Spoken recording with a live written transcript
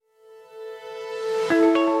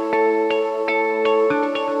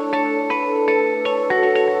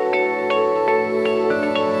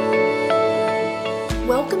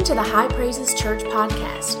to the High Praises Church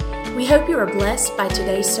podcast. We hope you are blessed by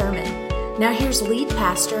today's sermon. Now here's lead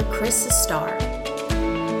pastor Chris Sustar.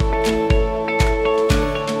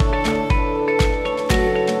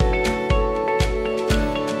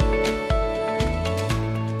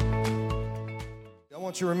 I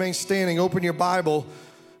want you to remain standing. Open your Bible.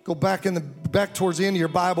 Go back towards the end of your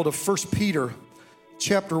Bible to 1 Peter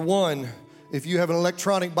chapter 1. If you have an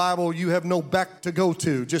electronic Bible, you have no back to go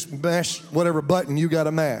to. Just mash whatever button you got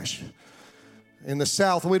to mash. In the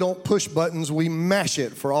South, we don't push buttons, we mash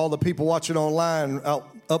it. For all the people watching online out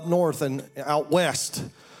up north and out west,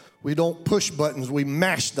 we don't push buttons, we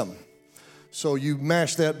mash them. So you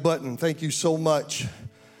mash that button. Thank you so much.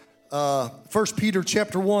 1 Peter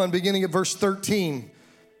chapter 1, beginning at verse 13.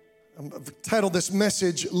 I've titled this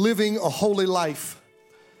message, Living a Holy Life.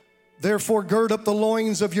 Therefore, gird up the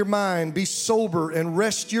loins of your mind, be sober, and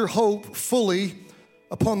rest your hope fully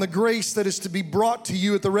upon the grace that is to be brought to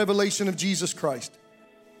you at the revelation of Jesus Christ.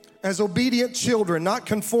 As obedient children, not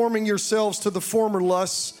conforming yourselves to the former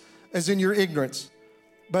lusts as in your ignorance,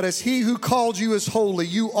 but as he who called you is holy,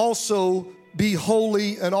 you also be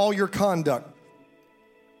holy in all your conduct.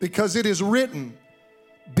 Because it is written,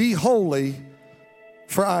 be holy,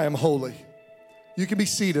 for I am holy. You can be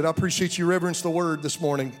seated. I appreciate you reverence the word this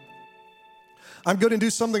morning. I'm going to do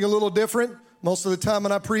something a little different. Most of the time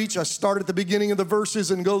when I preach, I start at the beginning of the verses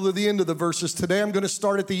and go to the end of the verses. Today, I'm going to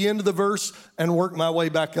start at the end of the verse and work my way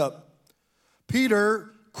back up.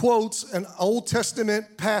 Peter quotes an Old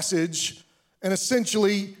Testament passage, and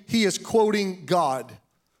essentially, he is quoting God.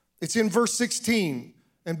 It's in verse 16,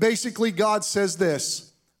 and basically, God says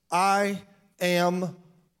this, I am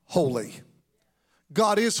holy.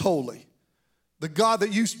 God is holy. The God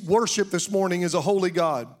that you worship this morning is a holy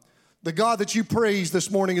God. The God that you praise this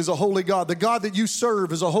morning is a holy God. The God that you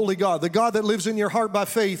serve is a holy God. The God that lives in your heart by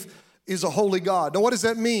faith is a holy God. Now, what does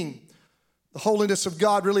that mean? The holiness of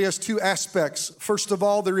God really has two aspects. First of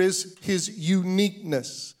all, there is his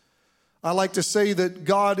uniqueness. I like to say that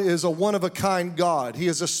God is a one-of-a-kind God. He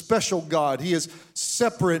is a special God. He is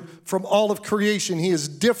separate from all of creation. He is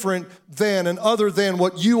different than and other than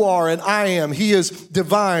what you are and I am. He is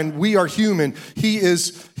divine. We are human. He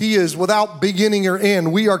is without beginning or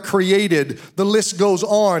end. We are created. The list goes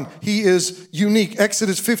on. He is unique.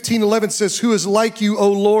 Exodus 15:11 says, who is like you,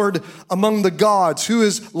 O Lord, among the gods? Who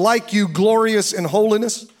is like you, glorious in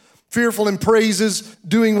holiness, fearful in praises,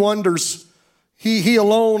 doing wonders? He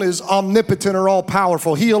alone is omnipotent or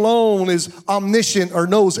all-powerful. He alone is omniscient or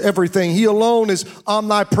knows everything. He alone is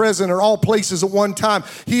omnipresent or all places at one time.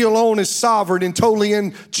 He alone is sovereign and totally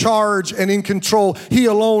in charge and in control. He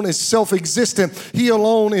alone is self-existent. He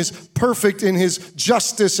alone is perfect in his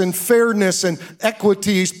justice and fairness and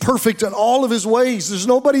equity. He's perfect in all of his ways. There's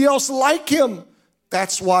nobody else like him.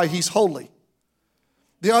 That's why he's holy.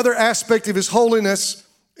 The other aspect of his holiness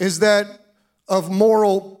is that of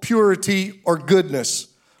moral purity or goodness.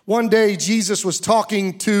 One day, Jesus was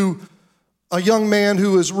talking to a young man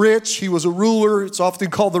who was rich. He was a ruler. It's often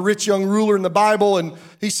called the rich young ruler in the Bible. And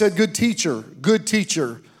he said, good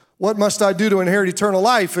teacher, what must I do to inherit eternal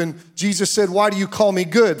life? And Jesus said, why do you call me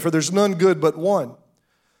good? For there's none good but one.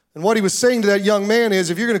 And what he was saying to that young man is,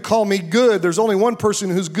 if you're going to call me good, there's only one person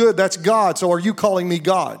who's good, that's God. So are you calling me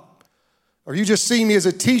God? Are you just seeing me as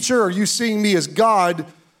a teacher? Or are you seeing me as God?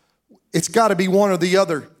 It's got to be one or the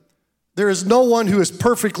other. There is no one who is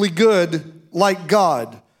perfectly good like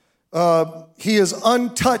God. He is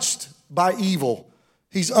untouched by evil.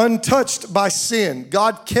 He's untouched by sin.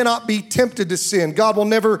 God cannot be tempted to sin. God will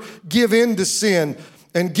never give in to sin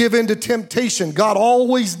and give in to temptation. God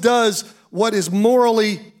always does what is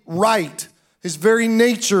morally right. His very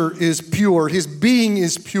nature is pure. His being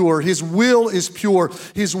is pure. His will is pure.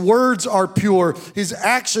 His words are pure. His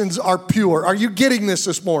actions are pure. Are you getting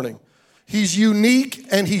this morning? He's unique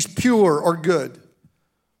and he's pure or good.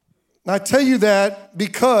 And I tell you that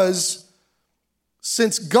because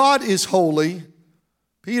since God is holy,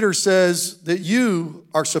 Peter says that you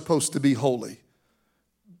are supposed to be holy.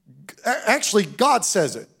 Actually, God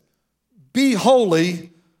says it. Be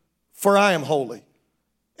holy, for I am holy.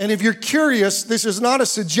 And if you're curious, this is not a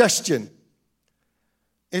suggestion.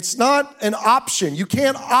 It's not an option. You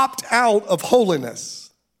can't opt out of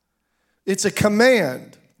holiness. It's a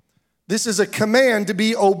command. This is a command to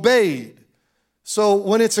be obeyed. So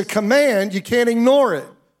when it's a command, you can't ignore it.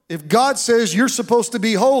 If God says you're supposed to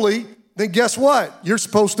be holy, then guess what? You're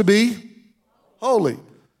supposed to be holy.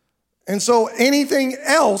 And so anything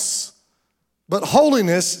else but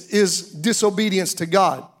holiness is disobedience to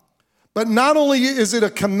God. But not only is it a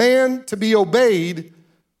command to be obeyed,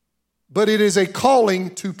 but it is a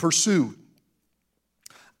calling to pursue.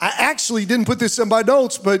 I actually didn't put this in my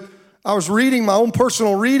notes, but I was reading my own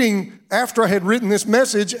personal reading after I had written this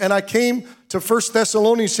message, and I came to 1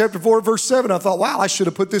 Thessalonians chapter 4, verse 7. I thought, wow, I should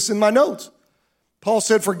have put this in my notes. Paul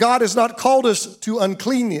said, for God has not called us to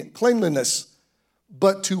uncleanliness,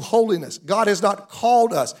 but to holiness. God has not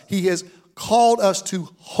called us. He has called us to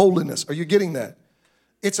holiness. Are you getting that?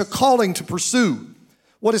 It's a calling to pursue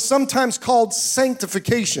what is sometimes called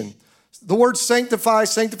sanctification. The word sanctify,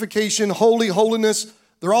 sanctification, holy, holiness,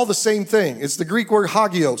 they're all the same thing. It's the Greek word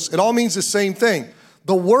hagios. It all means the same thing.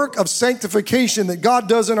 The work of sanctification that God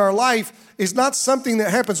does in our life is not something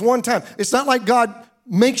that happens one time. It's not like God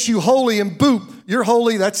makes you holy and boop, you're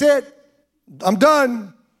holy, that's it. I'm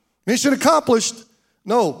done. Mission accomplished.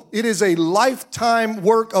 No, it is a lifetime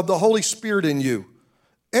work of the Holy Spirit in you.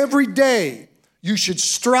 Every day, you should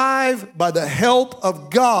strive by the help of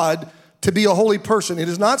God to be a holy person. It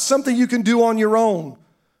is not something you can do on your own.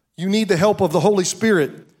 You need the help of the Holy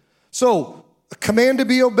Spirit. So, a command to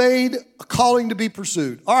be obeyed, a calling to be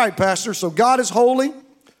pursued. All right, Pastor, so God is holy.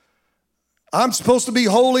 I'm supposed to be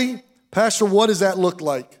holy. Pastor, what does that look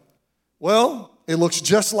like? Well, it looks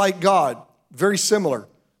just like God, very similar.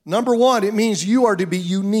 Number one, it means you are to be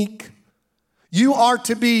unique. You are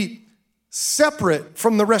to be separate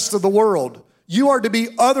from the rest of the world. You are to be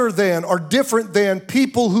other than or different than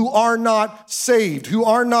people who are not saved, who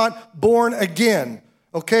are not born again,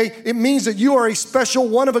 okay? It means that you are a special,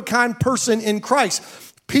 one-of-a-kind person in Christ.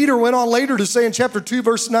 Peter went on later to say in chapter 2,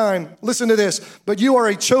 verse 9, listen to this, but you are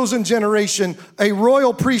a chosen generation, a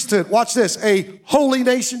royal priesthood, watch this, a holy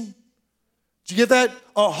nation. Did you get that?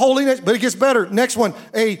 A holy nation, but it gets better. Next one,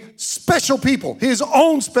 a special people, his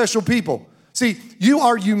own special people. See, you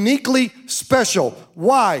are uniquely special.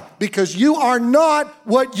 Why? Because you are not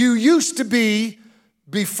what you used to be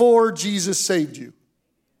before Jesus saved you.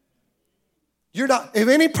 You're not. If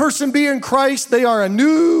any person be in Christ, they are a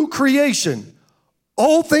new creation.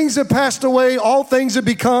 Old things have passed away. All things have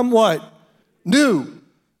become what? New.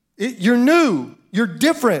 You're new. You're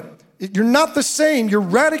different. You're not the same. You're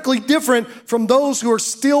radically different from those who are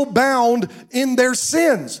still bound in their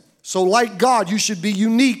sins. So like God, you should be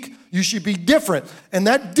unique. You should be different. And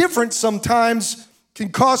that difference sometimes can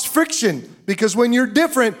cause friction because when you're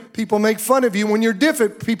different, people make fun of you. When you're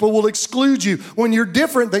different, people will exclude you. When you're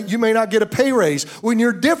different, that you may not get a pay raise. When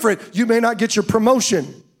you're different, you may not get your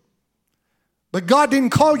promotion. But God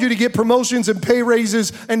didn't call you to get promotions and pay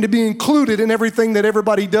raises and to be included in everything that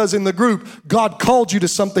everybody does in the group. God called you to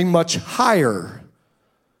something much higher.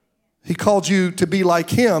 He called you to be like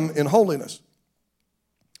Him in holiness.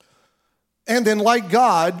 And then like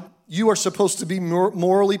God, you are supposed to be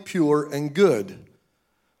morally pure and good.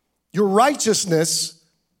 Your righteousness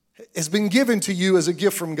has been given to you as a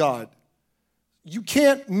gift from God. You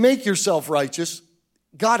can't make yourself righteous.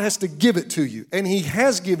 God has to give it to you, and He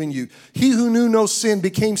has given you. He who knew no sin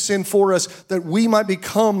became sin for us that we might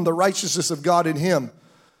become the righteousness of God in Him.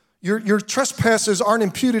 Your trespasses aren't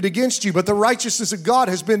imputed against you, but the righteousness of God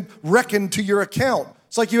has been reckoned to your account.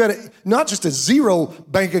 It's like you had not just a zero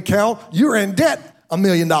bank account, you're in debt $1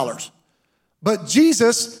 million. But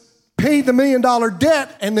Jesus paid the $1 million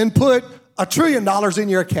debt and then put $1 trillion in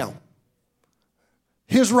your account.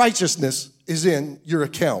 His righteousness is in your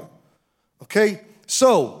account. Okay?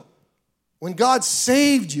 So, when God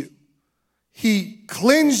saved you, He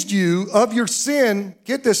cleansed you of your sin,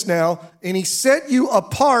 get this now, and He set you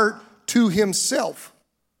apart to Himself.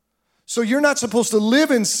 So you're not supposed to live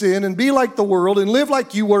in sin and be like the world and live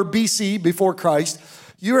like you were BC, before Christ.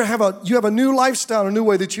 You have a new lifestyle, a new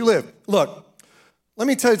way that you live. Look, let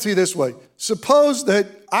me tell it to you this way. Suppose that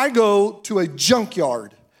I go to a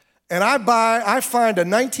junkyard and I find a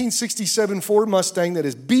 1967 Ford Mustang that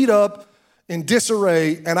is beat up in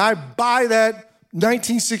disarray, and I buy that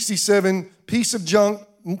 1967 piece of junk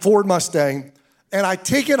Ford Mustang, and I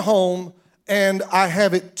take it home, and I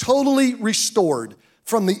have it totally restored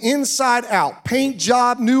from the inside out. Paint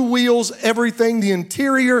job, new wheels, everything, the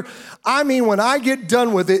interior. I mean, when I get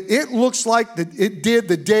done with it, it looks like it did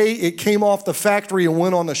the day it came off the factory and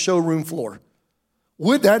went on the showroom floor.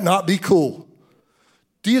 Would that not be cool?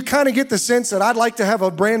 Do you kind of get the sense that I'd like to have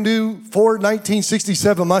a brand new Ford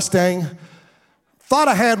 1967 Mustang? Thought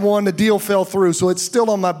I had one, the deal fell through, so it's still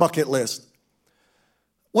on my bucket list.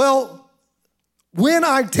 Well, when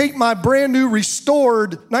I take my brand new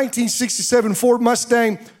restored 1967 Ford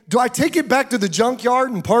Mustang, do I take it back to the junkyard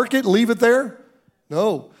and park it, leave it there?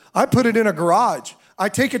 No, I put it in a garage. I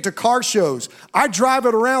take it to car shows. I drive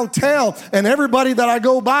it around town, and everybody that I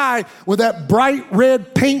go by with that bright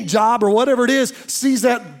red paint job or whatever it is sees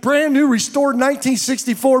that brand new restored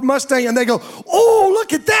 1964 Mustang, and they go, "Oh,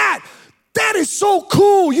 look at that. That is so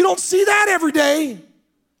cool. You don't see that every day."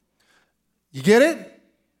 You get it?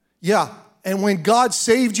 Yeah. And when God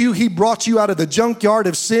saved you, he brought you out of the junkyard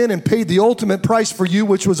of sin and paid the ultimate price for you,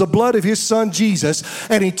 which was the blood of his son, Jesus.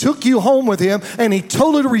 And he took you home with him, and he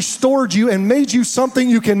totally restored you and made you something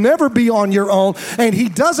you can never be on your own. And he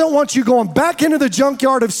doesn't want you going back into the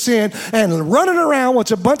junkyard of sin and running around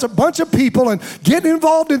with a bunch of people and getting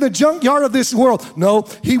involved in the junkyard of this world. No,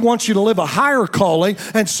 he wants you to live a higher calling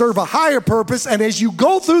and serve a higher purpose. And as you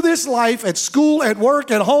go through this life at school, at work,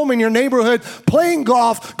 at home, in your neighborhood, playing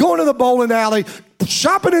golf, going to the bowling alley,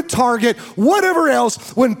 shopping at Target, whatever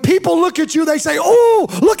else, when people look at you, they say, oh,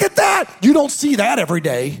 look at that. You don't see that every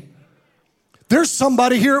day. There's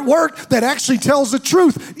somebody here at work that actually tells the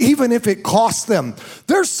truth, even if it costs them.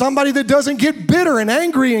 There's somebody that doesn't get bitter and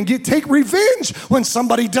angry and take revenge when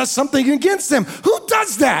somebody does something against them. Who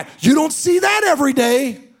does that? You don't see that every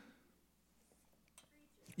day.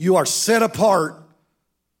 You are set apart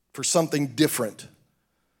for something different.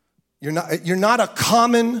 You're not a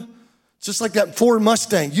common, just like that Ford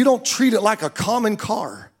Mustang. You don't treat it like a common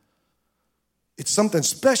car. It's something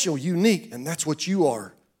special, unique, and that's what you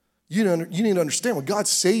are. You need to understand, when God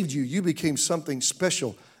saved you, you became something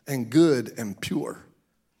special and good and pure.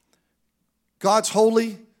 God's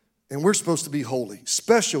holy, and we're supposed to be holy.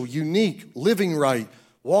 Special, unique, living right,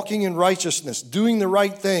 walking in righteousness, doing the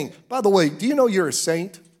right thing. By the way, do you know you're a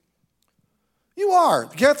saint? You are.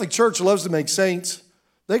 The Catholic Church loves to make saints.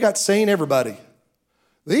 They got Saint everybody.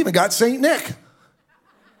 They even got Saint Nick.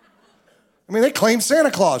 I mean, they claim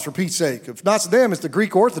Santa Claus, for Pete's sake. If not them, it's the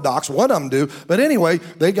Greek Orthodox. One of them do. But anyway,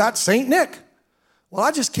 they got Saint Nick. Well,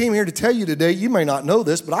 I just came here to tell you today, you may not know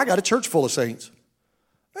this, but I got a church full of saints.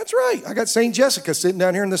 That's right. I got Saint Jessica sitting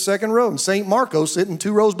down here in the second row and Saint Marco sitting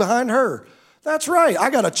 2 rows behind her. That's right. I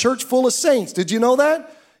got a church full of saints. Did you know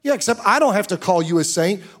that? Yeah, except I don't have to call you a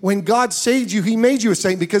saint. When God saved you, he made you a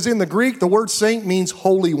saint, because in the Greek, the word saint means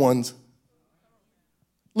holy ones.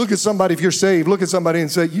 Look at somebody, if you're saved, look at somebody and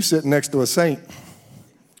say, you sitting next to a saint.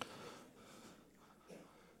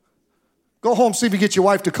 Go home, see if you get your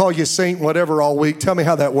wife to call you a saint, whatever, all week. Tell me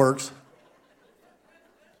how that works.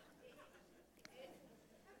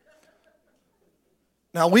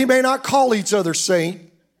 Now, we may not call each other saint,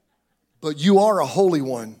 but you are a holy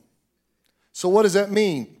one. So what does that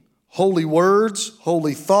mean? Holy words,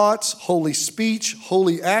 holy thoughts, holy speech,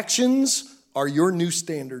 holy actions are your new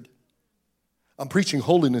standard. I'm preaching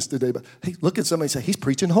holiness today, but hey, look at somebody and say, he's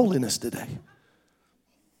preaching holiness today.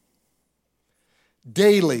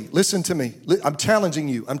 Daily, listen to me. I'm challenging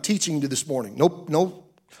you. I'm teaching you this morning. No,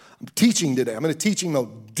 I'm teaching today. I'm in a teaching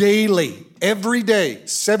mode. Daily, every day,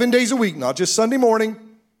 7 days a week, not just Sunday morning,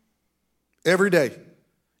 every day.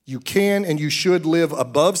 You can and you should live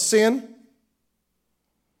above sin,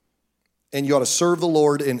 and you ought to serve the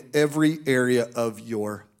Lord in every area of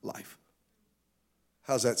your life.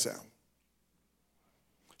 How's that sound?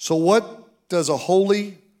 So what does a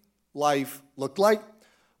holy life look like?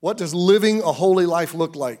 What does living a holy life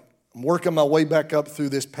look like? I'm working my way back up through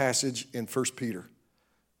this passage in 1 Peter.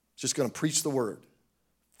 Just going to preach the word.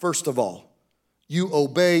 First of all, you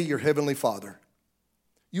obey your heavenly Father.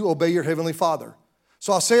 You obey your heavenly Father.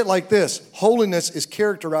 So I'll say it like this. Holiness is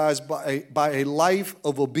characterized by a life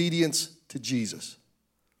of obedience to Jesus.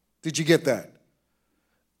 Did you get that?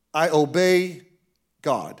 I obey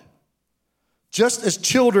God. Just as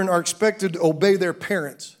children are expected to obey their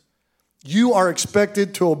parents, you are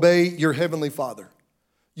expected to obey your heavenly Father.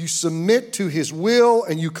 You submit to his will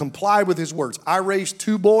and you comply with his words. I raised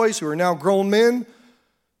 2 boys who are now grown men,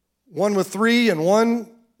 one with 3 and one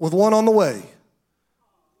with 1 on the way.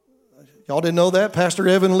 Y'all didn't know that? Pastor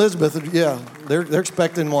Evan and Elizabeth, yeah, they're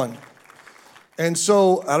expecting one. And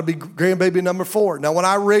so that'll be grandbaby number 4. Now, when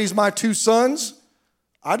I raised my 2 sons,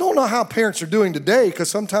 I don't know how parents are doing today, because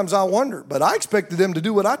sometimes I wonder, but I expected them to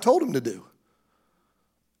do what I told them to do.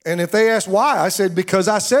 And if they asked why, I said, because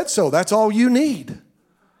I said so. That's all you need.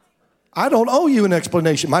 I don't owe you an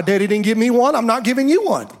explanation. My daddy didn't give me one. I'm not giving you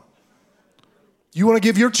one. You want to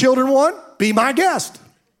give your children one? Be my guest.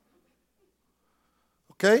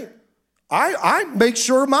 Okay? I make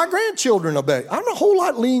sure my grandchildren obey. I'm a whole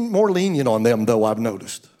lot more lenient on them, though, I've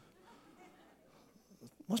noticed.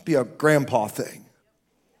 Must be a grandpa thing.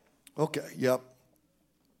 Okay, yep.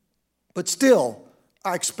 But still,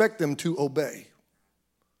 I expect them to obey.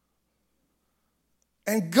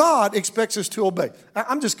 And God expects us to obey.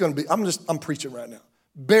 I'm preaching right now.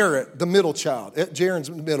 Barrett, the middle child. Jaron's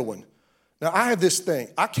the middle one. Now, I have this thing.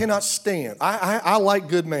 I cannot stand. I like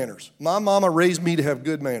good manners. My mama raised me to have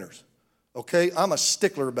good manners. Okay? I'm a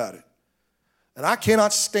stickler about it. And I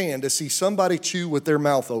cannot stand to see somebody chew with their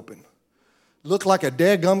mouth open. Look like a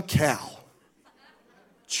daggum cow.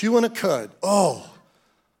 Chewing a cud. Oh,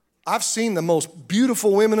 I've seen the most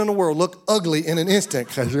beautiful women in the world look ugly in an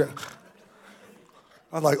instant.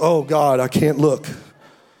 I'm like, oh God, I can't look.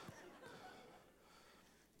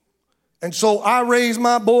 And so I raised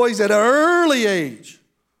my boys at an early age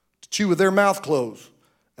to chew with their mouth closed.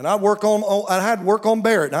 And I had to work on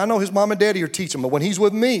Barrett. And I know his mom and daddy are teaching, but when he's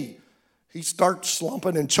with me, he starts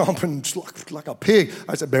slumping and chomping like a pig.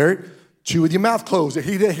 I said, Barrett, chew with your mouth closed. And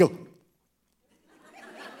he'd go.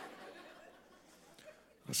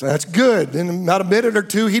 I said, that's good. Then about a minute or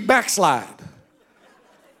two, he'd backslide.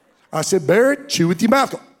 I said, Barrett, chew with your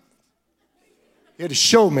mouth closed. He had to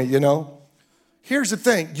show me, Here's the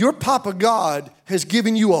thing. Your Papa God has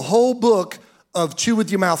given you a whole book of chew with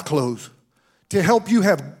your mouth closed to help you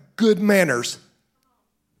have good manners.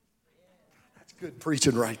 That's good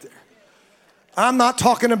preaching right there. I'm not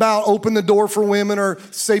talking about open the door for women or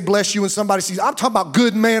say bless you when somebody sees. I'm talking about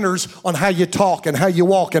good manners on how you talk and how you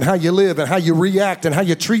walk and how you live and how you react and how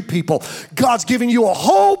you treat people. God's giving you a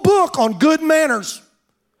whole book on good manners.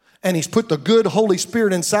 And he's put the good Holy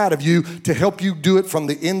Spirit inside of you to help you do it from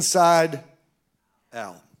the inside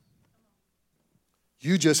out.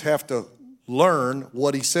 You just have to learn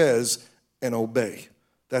what he says and obey.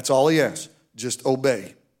 That's all he asks. Just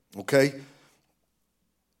obey. Okay?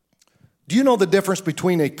 Do you know the difference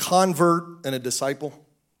between a convert and a disciple?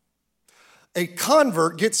 A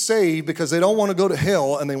convert gets saved because they don't want to go to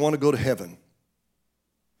hell and they want to go to heaven.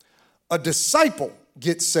 A disciple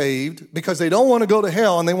gets saved because they don't want to go to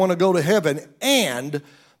hell and they want to go to heaven, and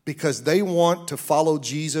because they want to follow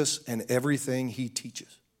Jesus and everything he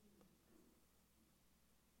teaches.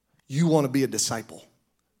 You want to be a disciple.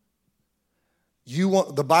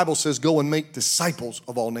 The Bible says, go and make disciples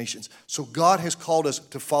of all nations. So God has called us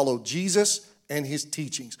to follow Jesus and his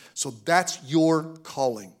teachings. So that's your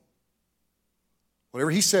calling. Whatever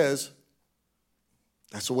he says,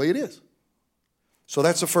 that's the way it is. So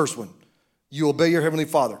that's the first one. You obey your heavenly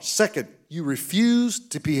Father. Second, you refuse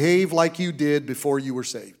to behave like you did before you were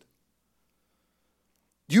saved.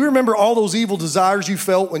 Do you remember all those evil desires you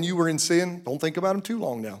felt when you were in sin? Don't think about them too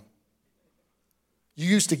long now. You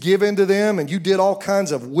used to give in to them and you did all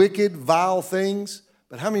kinds of wicked, vile things.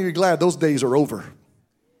 But how many of you are glad those days are over?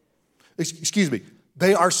 Excuse me.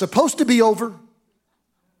 They are supposed to be over.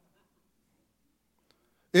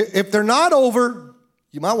 If they're not over,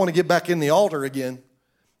 you might want to get back in the altar again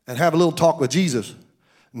and have a little talk with Jesus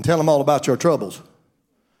and tell him all about your troubles.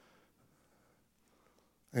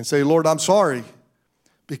 And say, Lord, I'm sorry.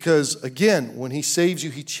 Because again, when he saves you,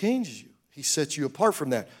 he changes you. He sets you apart from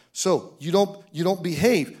that. So you don't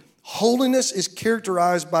behave. Holiness is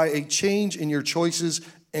characterized by a change in your choices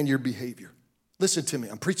and your behavior. Listen to me.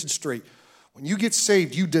 I'm preaching straight. When you get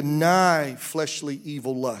saved, you deny fleshly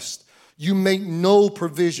evil lust. You make no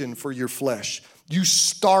provision for your flesh. You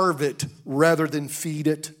starve it rather than feed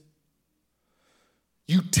it.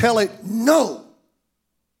 You tell it no,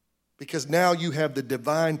 because now you have the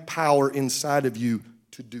divine power inside of you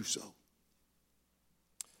to do so.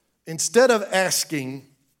 Instead of asking,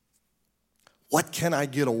 what can I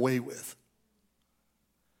get away with?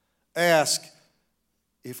 Ask,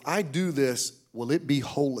 if I do this, will it be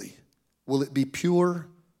holy? Will it be pure?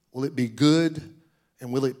 Will it be good?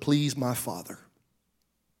 And will it please my Father?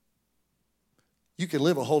 You can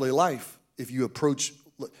live a holy life if you approach,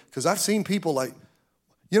 because I've seen people like,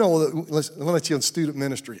 listen, I'm going to let you on student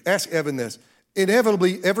ministry. Ask Evan this.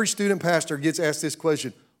 Inevitably, every student pastor gets asked this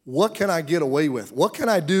question: what can I get away with? What can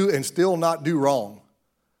I do and still not do wrong?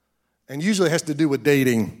 And usually it has to do with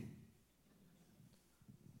dating.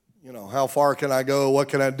 How far can I go? What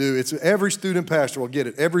can I do? It's every student pastor will get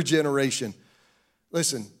it, every generation.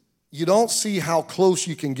 Listen, you don't see how close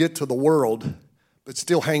you can get to the world, but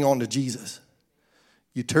still hang on to Jesus.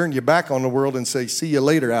 You turn your back on the world and say, see you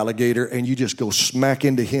later, alligator, and you just go smack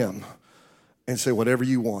into him and say, whatever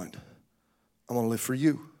you want, I'm going to live for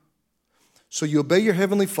you. So you obey your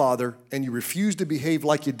heavenly Father, and you refuse to behave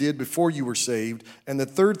like you did before you were saved. And the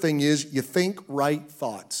third thing is, you think right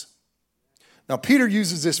thoughts. Now, Peter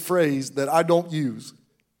uses this phrase that I don't use.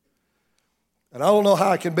 And I don't know how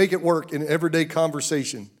I can make it work in everyday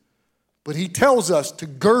conversation. But he tells us to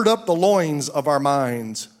gird up the loins of our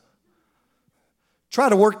minds. Try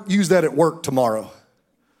to use that at work tomorrow.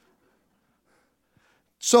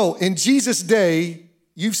 So in Jesus' day,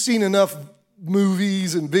 you've seen enough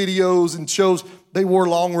movies and videos and shows. They wore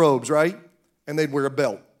long robes, right? And they'd wear a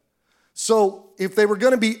belt. So if they were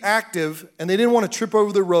going to be active and they didn't want to trip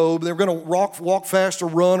over the robe, they were going to walk fast or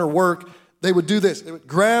run or work, they would do this. They would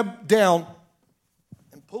grab down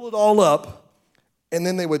and pull it all up, and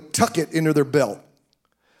then they would tuck it into their belt.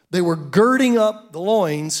 They were girding up the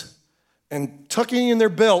loins, and tucking in their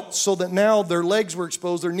belt so that now their legs were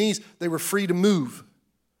exposed, their knees, they were free to move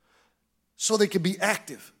so they could be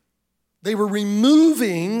active. They were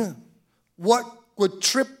removing what would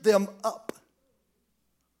trip them up.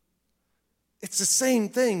 It's the same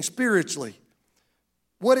thing spiritually.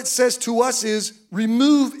 What it says to us is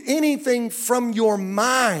remove anything from your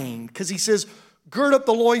mind, because he says, gird up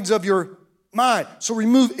the loins of your mind. So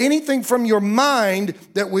remove anything from your mind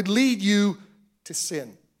that would lead you to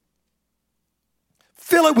sin.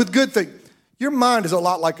 Fill it with good things. Your mind is a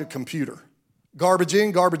lot like a computer. Garbage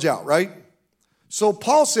in, garbage out, right? So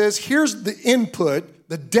Paul says, here's the input,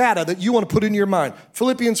 the data that you want to put in your mind.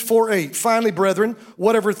 Philippians 4:8. Finally, brethren,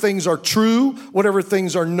 whatever things are true, whatever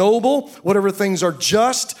things are noble, whatever things are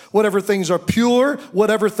just, whatever things are pure,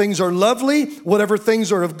 whatever things are lovely, whatever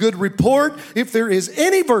things are of good report, if there is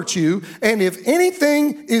any virtue, and if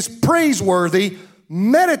anything is praiseworthy,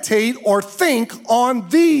 meditate or think on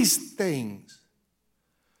these things.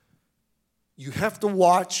 You have to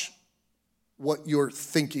watch what you're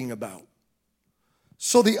thinking about.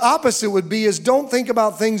 So the opposite would be is don't think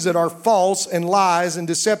about things that are false and lies and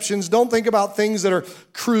deceptions. Don't think about things that are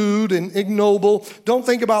crude and ignoble. Don't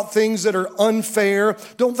think about things that are unfair.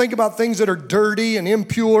 Don't think about things that are dirty and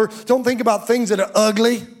impure. Don't think about things that are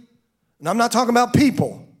ugly. And I'm not talking about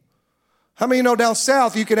people. How many of you know down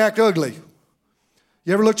south you can act ugly?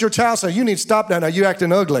 You ever look at your child and say, you need to stop that now, you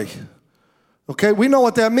acting ugly. Okay, we know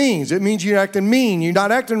what that means. It means you're acting mean, you're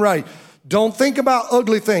not acting right. Don't think about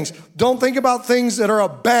ugly things. Don't think about things that are a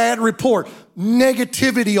bad report.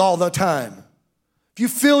 Negativity all the time. If you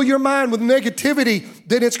fill your mind with negativity,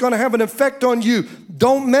 then it's going to have an effect on you.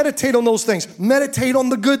 Don't meditate on those things. Meditate on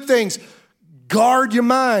the good things. Guard your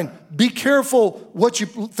mind. Be careful what you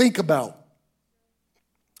think about.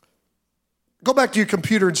 Go back to your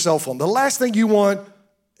computer and cell phone. The last thing you want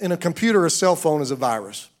in a computer or cell phone is a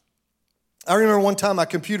virus. I remember one time my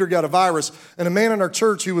computer got a virus, and a man in our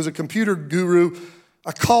church who was a computer guru,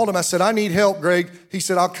 I called him. I said, I need help, Greg. He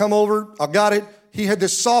said, I'll come over. I got it. He had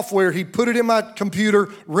this software. He put it in my computer,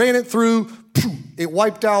 ran it through. It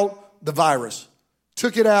wiped out the virus.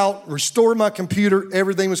 Took it out, restored my computer.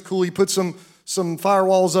 Everything was cool. He put some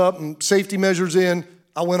firewalls up and safety measures in.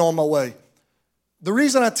 I went on my way. The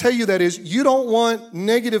reason I tell you that is you don't want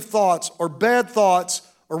negative thoughts or bad thoughts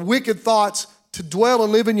or wicked thoughts to dwell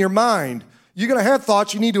and live in your mind. You're going to have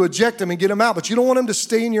thoughts, you need to eject them and get them out, but you don't want them to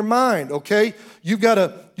stay in your mind, okay? You've got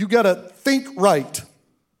to think right,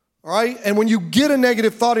 all right? And when you get a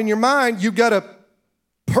negative thought in your mind, you've got to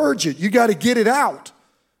purge it. You got to get it out.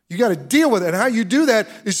 You got to deal with it. And how you do that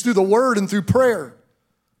is through the Word and through prayer.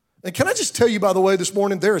 And can I just tell you, by the way, this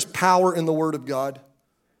morning, there is power in the Word of God.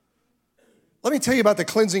 Let me tell you about the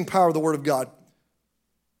cleansing power of the Word of God.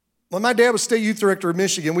 When my dad was state youth director of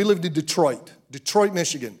Michigan, we lived in Detroit,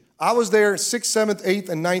 Michigan. I was there 6th, 7th, 8th,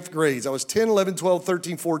 and 9th grades. I was 10, 11, 12,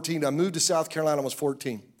 13, 14. I moved to South Carolina, I was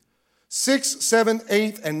 14. 6th, 7th,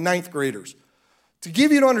 8th, and 9th graders. To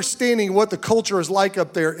give you an understanding of what the culture is like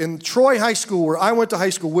up there, in Troy High School, where I went to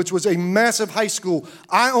high school, which was a massive high school,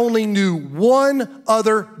 I only knew one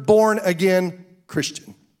other born-again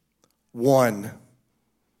Christian. One.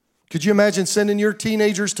 Could you imagine sending your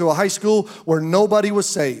teenagers to a high school where nobody was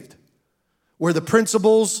saved? Where the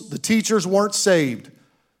principals, the teachers weren't saved?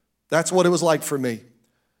 That's what it was like for me.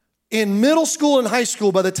 In middle school and high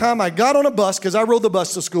school, by the time I got on a bus, because I rode the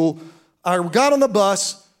bus to school, I got on the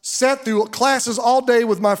bus, sat through classes all day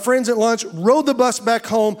with my friends at lunch, rode the bus back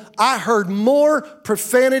home. I heard more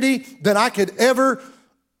profanity than I could ever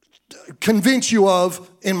convince you of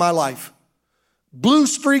in my life. Blue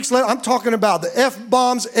streaks, I'm talking about the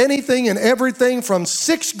F-bombs, anything and everything from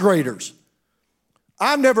 6th graders.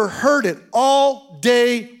 I've never heard it all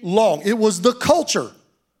day long. It was the culture.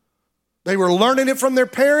 They were learning it from their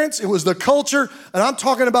parents. It was the culture, and I'm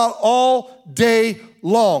talking about all day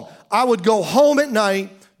long. I would go home at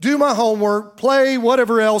night, do my homework, play,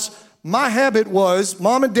 whatever else. My habit was,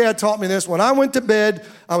 Mom and Dad taught me this, when I went to bed,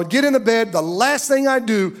 I would get in the bed, the last thing I'd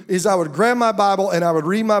do is I would grab my Bible and I would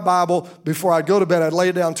read my Bible before I'd go to bed. I'd lay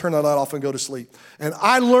it down, turn the light off, and go to sleep. And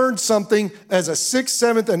I learned something as a 6th,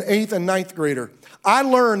 7th, and 8th, and 9th grader. I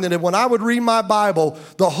learned that when I would read my Bible,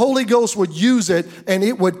 the Holy Ghost would use it and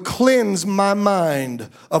it would cleanse my mind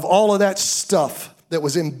of all of that stuff that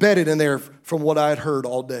was embedded in there from what I had heard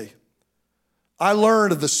all day. I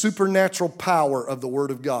learned of the supernatural power of the Word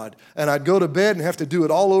of God. And I'd go to bed and have to do it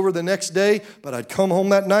all over the next day, but I'd come home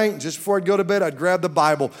that night, and just before I'd go to bed, I'd grab the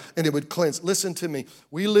Bible, and it would cleanse. Listen to me.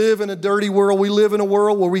 We live in a dirty world. We live in a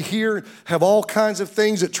world where we have all kinds of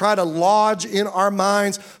things that try to lodge in our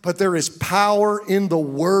minds, but there is power in the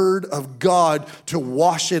Word of God to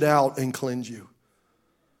wash it out and cleanse you.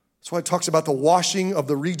 That's why it talks about the washing of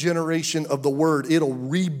the regeneration of the word. It'll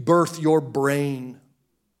rebirth your brain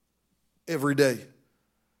every day.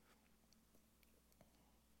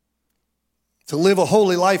 To live a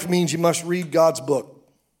holy life means you must read God's book.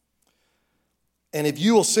 And if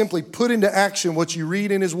you will simply put into action what you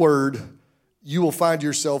read in his word, you will find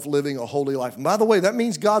yourself living a holy life. And by the way, that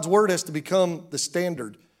means God's word has to become the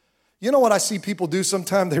standard. You know what I see people do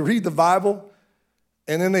sometimes? They read the Bible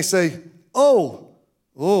and then they say, oh,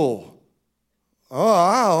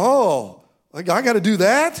 I got to do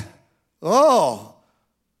that? Oh,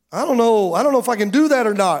 I don't know if I can do that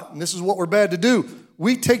or not. And this is what we're bad to do.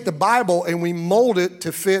 We take the Bible and we mold it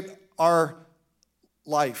to fit our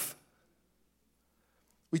life.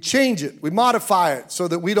 We change it. We modify it so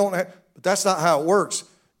that we don't have, but that's not how it works.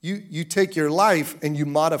 You take your life and you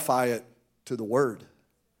modify it to the Word.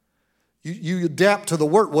 You adapt to the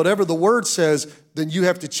Word. Whatever the Word says, then you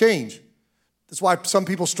have to change. That's why some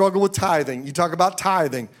people struggle with tithing. You talk about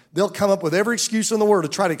tithing. They'll come up with every excuse in the Word to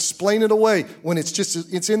try to explain it away when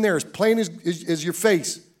it's in there as plain as your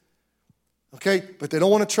face. Okay? But they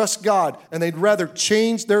don't want to trust God, and they'd rather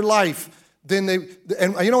change their life than they,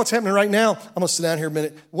 and you know what's happening right now? I'm going to sit down here a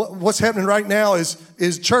minute. What's happening right now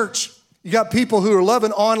is church. You got people who are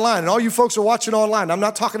loving online, and all you folks are watching online. I'm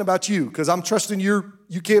not talking about you because I'm trusting you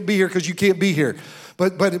can't be here because you can't be here.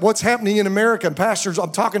 But what's happening in America, and pastors,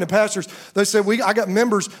 I'm talking to pastors, they said, I got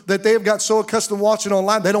members that they have got so accustomed watching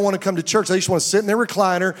online, they don't want to come to church. They just want to sit in their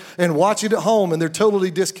recliner and watch it at home, and they're totally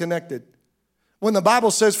disconnected. When the Bible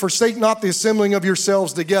says, forsake not the assembling of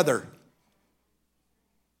yourselves together.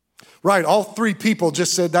 Right, all three people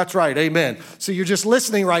just said, that's right, amen. So you're just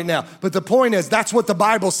listening right now. But the point is, that's what the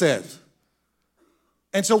Bible says.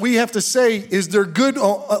 And so we have to say, is there good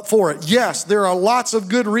for it? Yes, there are lots of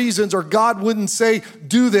good reasons, or God wouldn't say,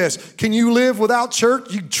 do this. Can you live without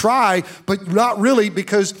church? You try, but not really,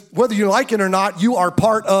 because whether you like it or not, you are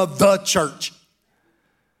part of the church.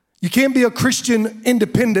 You can't be a Christian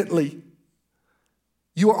independently.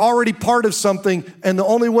 You are already part of something, and the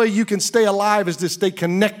only way you can stay alive is to stay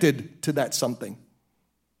connected to that something.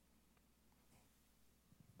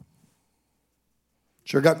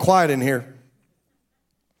 Sure got quiet in here.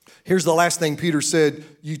 Here's the last thing Peter said.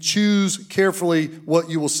 You choose carefully what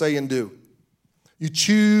you will say and do. You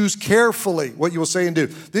choose carefully what you will say and do.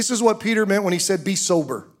 This is what Peter meant when he said, be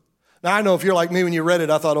sober. Now, I know if you're like me, when you read it,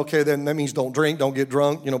 I thought, okay, then that means don't drink, don't get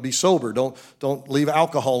drunk, be sober, don't leave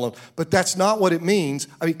alcohol on. But that's not what it means.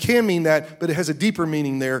 I mean, it can mean that, but it has a deeper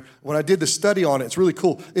meaning there. When I did the study on it, it's really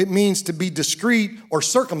cool. It means to be discreet or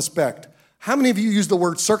circumspect. How many of you use the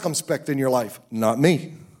word circumspect in your life? Not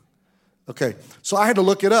me. Okay, so I had to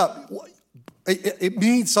look it up. It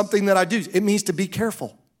means something that I do. It means to be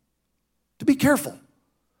careful. To be careful.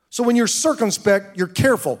 So when you're circumspect, you're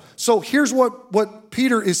careful. So here's what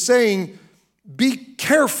Peter is saying. Be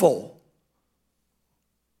careful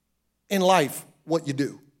in life what you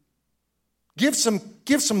do. Give some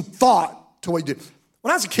thought to what you do.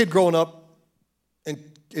 When I was a kid growing up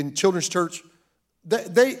in children's church,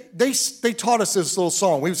 they taught us this little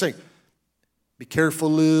song. We would sing, be careful,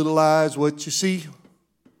 little eyes, what you see.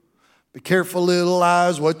 Be careful, little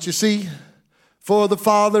eyes, what you see. For the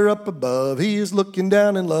Father up above, he is looking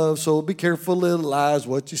down in love. So be careful, little eyes,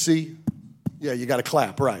 what you see. Yeah, you got to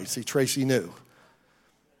clap, right? See, Tracy knew.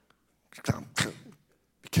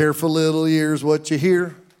 Be careful, little ears, what you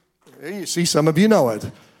hear. You see, some of you know it.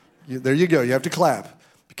 There you go. You have to clap.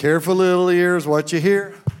 Be careful, little ears, what you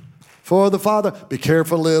hear. For the Father, be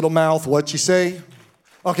careful, little mouth, what you say.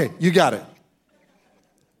 Okay, you got it.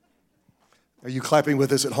 Are you clapping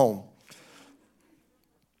with us at home?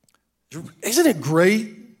 Isn't it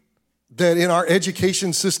great that in our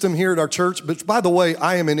education system here at our church, but by the way,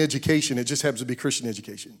 I am in education. It just happens to be Christian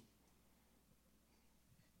education.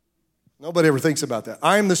 Nobody ever thinks about that.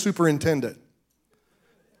 I am the superintendent.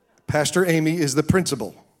 Pastor Amy is the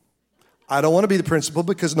principal. I don't want to be the principal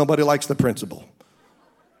because nobody likes the principal.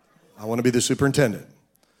 I want to be the superintendent.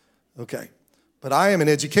 Okay. But I am in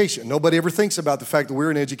education. Nobody ever thinks about the fact that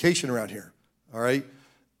we're in education around here. All right?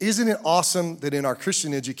 Isn't it awesome that in our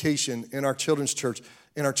Christian education, in our children's church,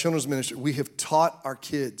 in our children's ministry, we have taught our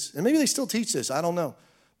kids, and maybe they still teach this, I don't know.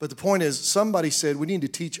 But the point is, somebody said we need to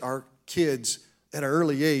teach our kids at an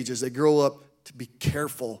early age as they grow up to be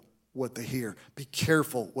careful what they hear. Be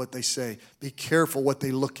careful what they say. Be careful what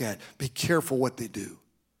they look at. Be careful what they do.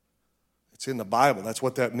 It's in the Bible. That's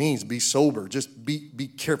what that means. Be sober. Just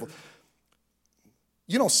be careful.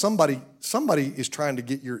 You know, somebody is trying to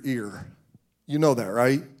get your ear. You know that,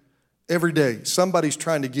 right? Every day, somebody's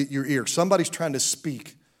trying to get your ear. Somebody's trying to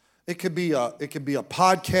speak. It could be a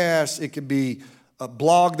podcast. It could be a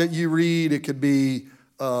blog that you read. It could be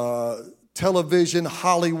television,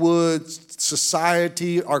 Hollywood,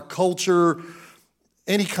 society, our culture,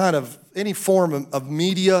 any form of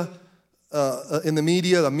media, in the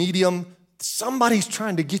media, a medium, somebody's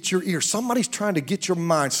trying to get your ear. Somebody's trying to get your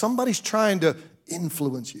mind. Somebody's trying to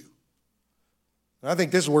influence you. And I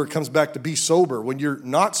think this is where it comes back to be sober. When you're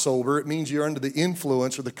not sober, it means you're under the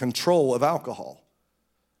influence or the control of alcohol.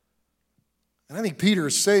 And I think Peter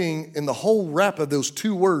is saying in the whole wrap of those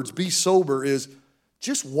two words, be sober, is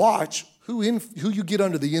just watch who you get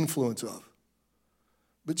under the influence of.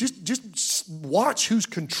 But just watch who's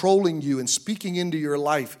controlling you and speaking into your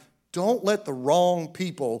life. Don't let the wrong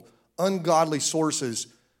people, ungodly sources,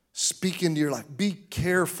 speak into your life. Be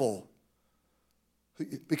careful.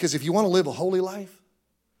 Because if you want to live a holy life,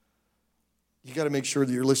 you got to make sure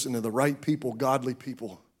that you're listening to the right people, godly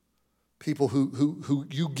people, people who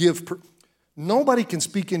you give. Nobody can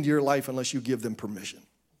speak into your life unless you give them permission.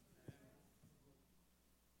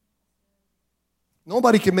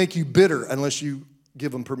 Nobody can make you bitter unless you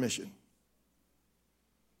give them permission.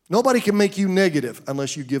 Nobody can make you negative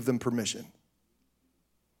unless you give them permission.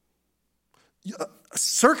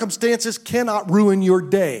 Circumstances cannot ruin your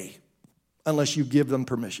day unless you give them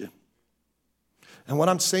permission. And what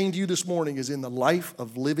I'm saying to you this morning is in the life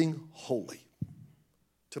of living holy,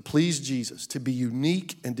 to please Jesus, to be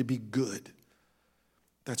unique and to be good,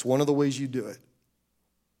 that's one of the ways you do it,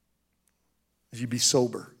 is you be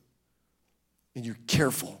sober and you're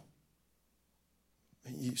careful.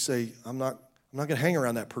 And you say, I'm not going to hang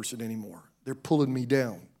around that person anymore. They're pulling me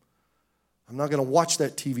down. I'm not going to watch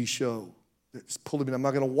that TV show. It's pulling me. I'm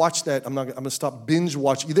not going to watch that. I'm going to stop binge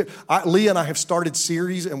watching. Leah and I have started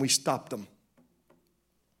series and we stopped them.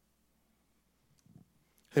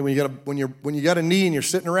 Hey, when you got a knee and you're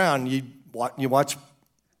sitting around, you watch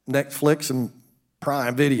Netflix and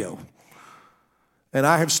Prime Video. And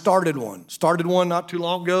I have started one not too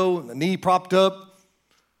long ago, and the knee popped up.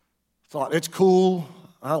 Thought it's cool.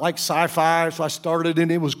 I like sci-fi, so I started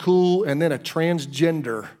and it was cool. And then a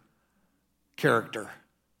transgender character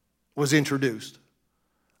was introduced.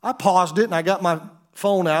 I paused it and I got my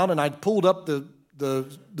phone out and I pulled up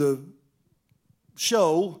the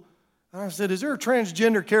show. And I said, is there a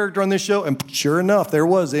transgender character on this show? And sure enough, there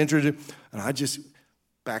was. And I just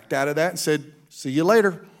backed out of that and said, see you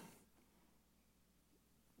later.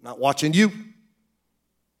 Not watching you.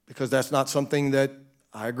 Because that's not something that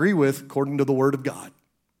I agree with according to the Word of God.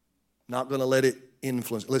 Not going to let it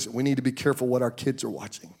influence. Listen, we need to be careful what our kids are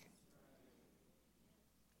watching.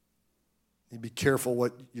 You be careful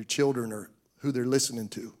what your children are, who they're listening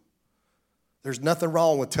to. There's nothing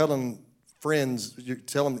wrong with telling friends, you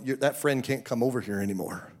tell them that friend can't come over here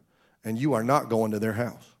anymore, and you are not going to their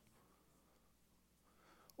house.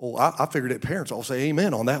 Oh, I figured that parents all say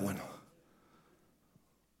amen on that one.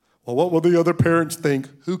 Well, what will the other parents think?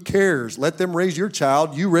 Who cares? Let them raise your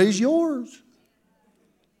child. You raise yours.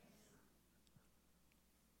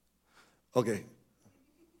 Okay.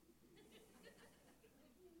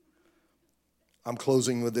 I'm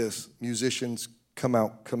closing with this. Musicians, come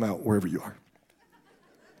out wherever you are.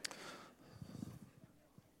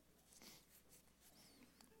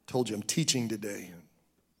 Told you I'm teaching today.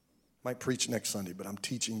 Might preach next Sunday, but I'm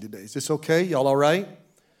teaching today. Is this okay? Y'all all right?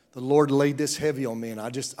 The Lord laid this heavy on me, and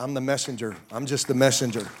I'm the messenger. I'm just the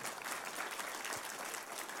messenger.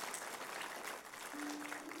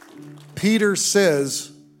 Peter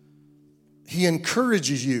says he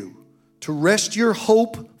encourages you to rest your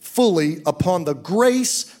hope fully upon the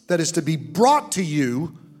grace that is to be brought to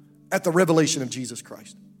you at the revelation of Jesus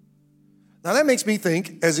Christ. Now that makes me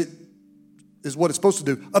think, as it is what it's supposed to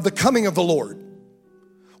do, of the coming of the Lord.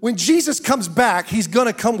 When Jesus comes back, he's going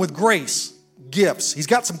to come with grace, gifts. He's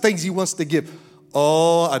got some things he wants to give.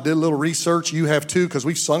 Oh, I did a little research. You have too, because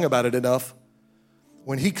we've sung about it enough.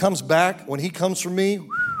 When he comes back, when he comes for me,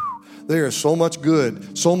 there is so much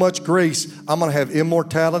good, so much grace. I'm going to have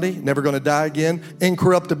immortality, never going to die again,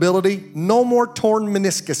 incorruptibility, no more torn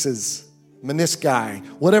menisci,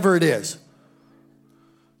 whatever it is.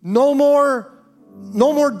 No more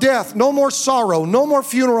death, no more sorrow, no more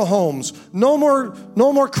funeral homes, no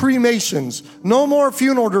more cremations, no more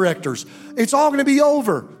funeral directors. It's all going to be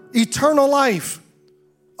over. Eternal life,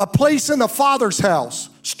 a place in the Father's house,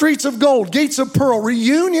 streets of gold, gates of pearl,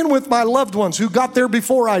 reunion with my loved ones who got there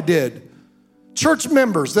before I did. Church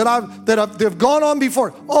members that have gone on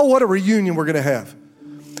before. Oh, what a reunion we're going to have.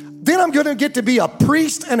 Then I'm going to get to be a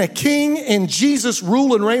priest and a king and Jesus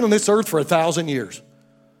rule and reign on this earth for 1,000 years.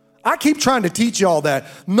 I keep trying to teach you all that.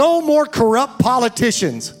 No more corrupt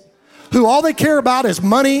politicians who all they care about is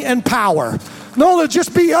money and power. No, it'll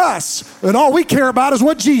just be us. And all we care about is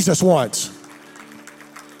what Jesus wants.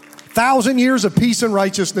 1,000 years of peace and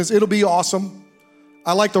righteousness. It'll be awesome.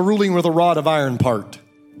 I like the ruling with a rod of iron part.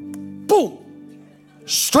 Boom.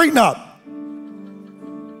 Straighten up.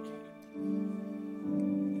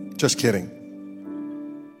 Just kidding.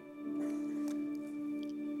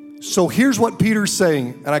 So here's what Peter's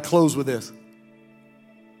saying, and I close with this.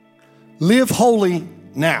 Live holy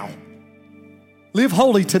now. Live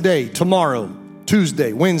holy today, tomorrow,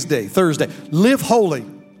 Tuesday, Wednesday, Thursday. Live holy.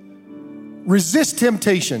 Resist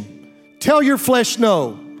temptation. Tell your flesh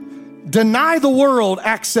no. Deny the world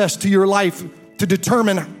access to your life to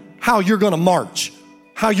determine how you're going to march,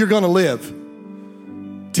 how you're going to live.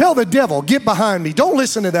 Tell the devil, get behind me. Don't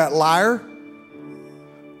listen to that liar.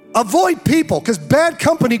 Avoid people, because bad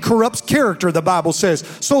company corrupts character, the Bible says.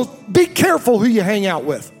 So be careful who you hang out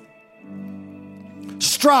with.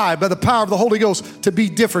 Strive by the power of the Holy Ghost to be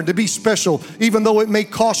different, to be special, even though it may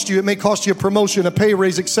cost you a promotion, a pay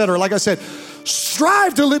raise, etc. Like I said,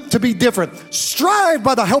 strive to be different. Strive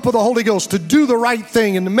by the help of the Holy Ghost to do the right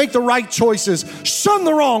thing and to make the right choices. Shun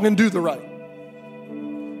the wrong and do the right.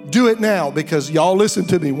 Do it now, because y'all listen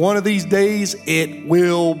to me. One of these days, it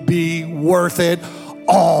will be worth it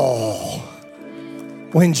all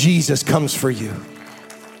when Jesus comes for you.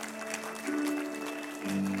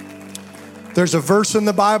 There's a verse in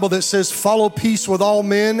the Bible that says, follow peace with all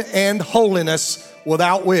men and holiness,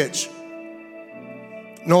 without which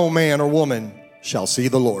no man or woman shall see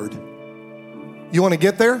the Lord. You want to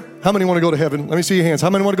get there? How many want to go to heaven? Let me see your hands. How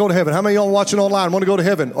many want to go to heaven? How many of y'all watching online want to go to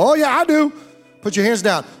heaven? Oh yeah, I do. Put your hands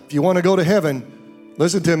down. If you want to go to heaven,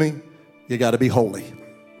 listen to me, you got to be holy.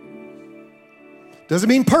 Doesn't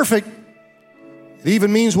mean perfect. It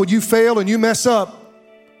even means when you fail and you mess up,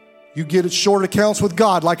 you get short accounts with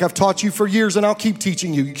God, like I've taught you for years, and I'll keep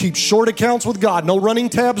teaching you. You keep short accounts with God. No running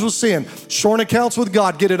tabs with sin. Short accounts with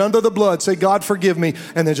God. Get it under the blood. Say, God, forgive me.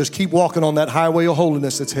 And then just keep walking on that highway of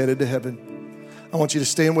holiness that's headed to heaven. I want you to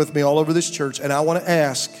stand with me all over this church. And I want to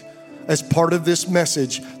ask, as part of this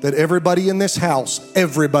message, that everybody in this house,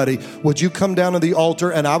 everybody, would you come down to the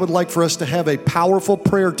altar? And I would like for us to have a powerful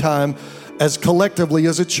prayer time as collectively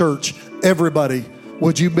as a church. Everybody,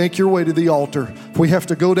 would you make your way to the altar? If we have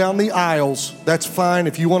to go down the aisles, that's fine.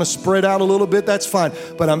 If you want to spread out a little bit, that's fine.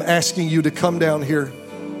 But I'm asking you to come down here.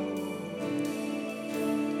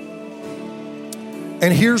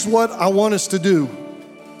 And here's what I want us to do.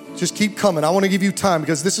 Just keep coming. I want to give you time,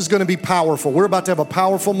 because this is going to be powerful. We're about to have a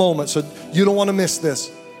powerful moment, so you don't want to miss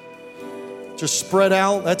this. Just spread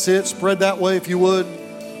out. That's it. Spread that way if you would.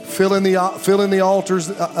 Fill in the altars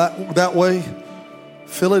that way.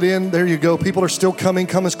 Fill it in. There you go. People are still coming.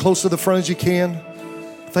 Come as close to the front as you can.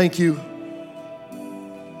 Thank you.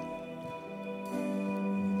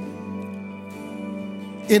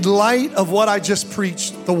 In light of what I just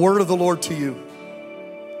preached, the word of the Lord to you,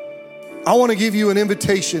 I want to give you an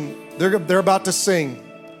invitation. They're about to sing.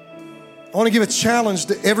 I want to give a challenge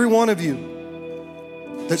to every one of you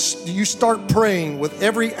that you start praying with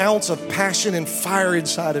every ounce of passion and fire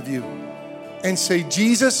inside of you and say,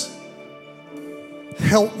 Jesus,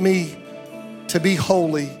 help me to be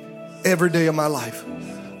holy every day of my life.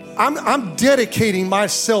 I'm dedicating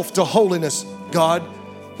myself to holiness, God.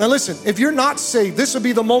 Now listen, if you're not saved, this would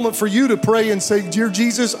be the moment for you to pray and say, dear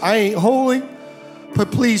Jesus, I ain't holy, but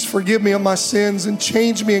please forgive me of my sins and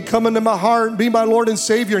change me and come into my heart and be my Lord and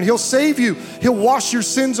Savior. And He'll save you. He'll wash your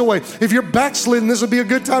sins away. If you're backslidden, this will be a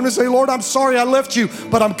good time to say, Lord, I'm sorry I left you,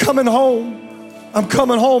 but I'm coming home. I'm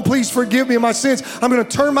coming home. Please forgive me of my sins. I'm going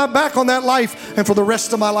to turn my back on that life, and for the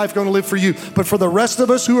rest of my life, going to live for you. But for the rest of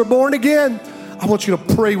us who are born again, I want you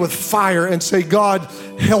to pray with fire and say, God,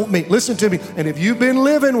 help me. Listen to me. And if you've been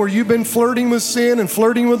living where you've been flirting with sin and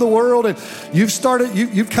flirting with the world, and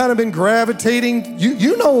you've kind of been gravitating,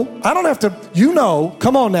 you know, I don't have to, you know,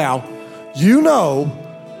 come on now, you know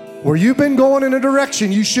where you've been going in a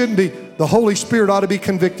direction you shouldn't be. The Holy Spirit ought to be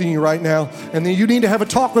convicting you right now. And then you need to have a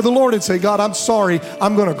talk with the Lord and say, God, I'm sorry.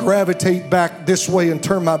 I'm going to gravitate back this way and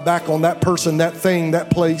turn my back on that person, that thing,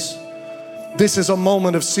 that place. This is a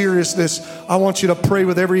moment of seriousness. I want you to pray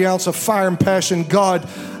with every ounce of fire and passion. God,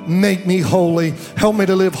 make me holy. Help me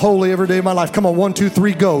to live holy every day of my life. Come on, 1, 2,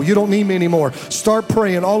 3, go. You don't need me anymore. Start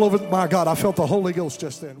praying all over. My God, I felt the Holy Ghost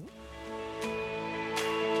just then.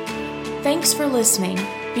 Thanks for listening.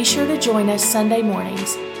 Be sure to join us Sunday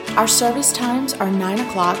mornings. Our service times are 9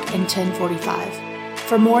 o'clock and 10:45.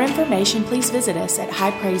 For more information, please visit us at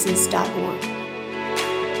highpraises.org.